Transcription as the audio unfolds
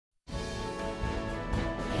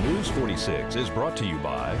News 46 is brought to you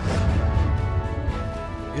by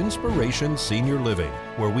Inspiration Senior Living,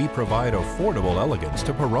 where we provide affordable elegance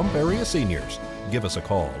to Pahrump area seniors. Give us a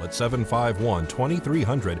call at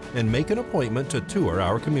 751-2300 and make an appointment to tour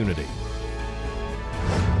our community.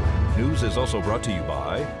 News is also brought to you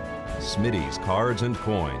by Smitty's Cards and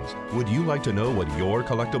Coins. Would you like to know what your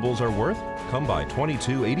collectibles are worth? Come by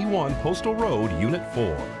 2281 Postal Road, Unit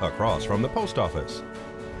 4, across from the post office.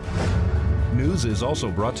 News is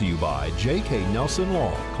also brought to you by J.K. Nelson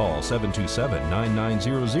Law. Call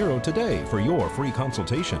 727-9900 today for your free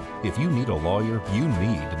consultation. If you need a lawyer, you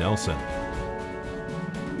need Nelson.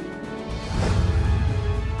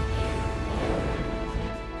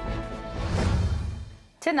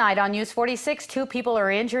 Tonight on News 46, 2 people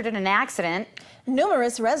are injured in an accident.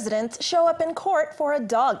 Numerous residents show up in court for a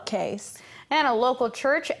dog case. And a local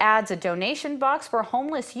church adds a donation box for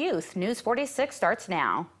homeless youth. News 46 starts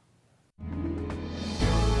now.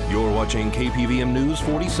 You're watching KPVM News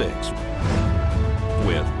 46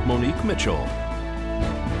 with Monique Mitchell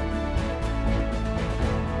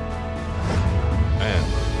and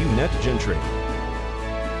Eunette Gentry.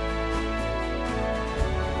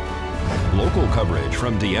 Local coverage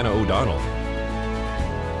from Deanna O'Donnell.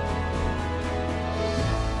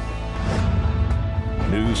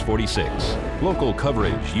 News 46. Local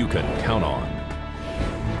coverage you can count on.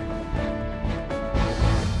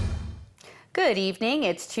 Good evening.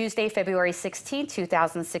 It's Tuesday, February 16,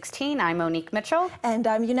 2016. I'm Monique Mitchell. And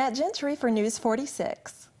I'm Eunette Gentry for News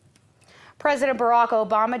 46. President Barack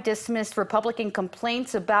Obama dismissed Republican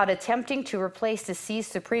complaints about attempting to replace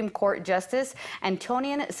deceased Supreme Court Justice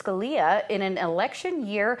Antonin Scalia in an election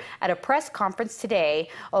year at a press conference today.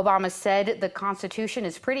 Obama said the Constitution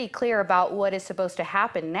is pretty clear about what is supposed to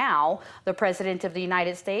happen now. The President of the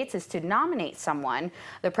United States is to nominate someone.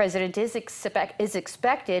 The President is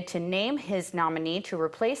expected to name his nominee to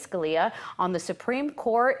replace Scalia on the Supreme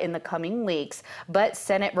Court in the coming weeks. But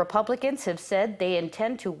Senate Republicans have said they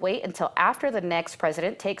intend to wait until after the next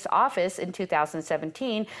president takes office in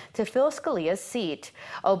 2017 to fill Scalia's seat.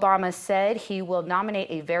 Obama said he will nominate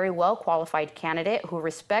a very well-qualified candidate who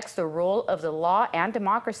respects the rule of the law and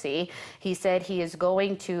democracy. He said he is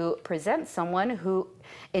going to present someone who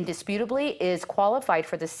indisputably is qualified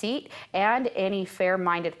for the seat, and any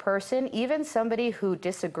fair-minded person, even somebody who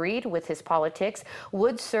disagreed with his politics,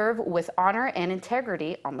 would serve with honor and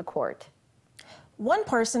integrity on the court. One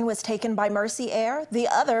person was taken by Mercy Air, the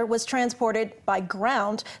other was transported by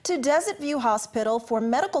ground to Desert View Hospital for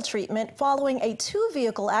medical treatment following a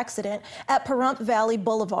 2-vehicle accident at Pahrump Valley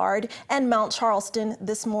Boulevard and Mount Charleston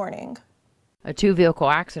this morning. A 2-vehicle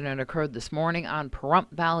accident occurred this morning on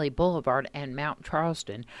Pahrump Valley Boulevard and Mount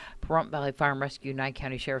Charleston. Pahrump Valley Fire and Rescue, Nye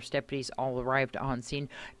County Sheriff's deputies all arrived on scene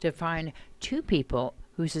to find 2 people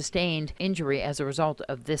who sustained injury as a result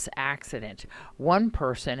of this accident. One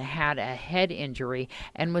person had a head injury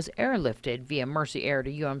and was airlifted via Mercy Air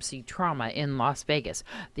to UMC Trauma in Las Vegas.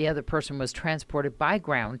 The other person was transported by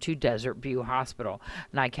ground to Desert View Hospital.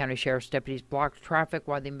 Nye County Sheriff's deputies blocked traffic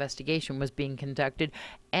while the investigation was being conducted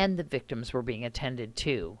and the victims were being attended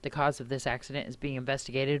to. The cause of this accident is being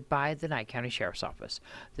investigated by the Nye County Sheriff's Office.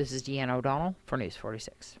 This is Deanna O'Donnell for News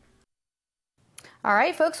 46. All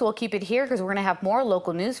right, folks, we'll keep it here because we're going to have more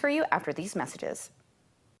local news for you after these messages.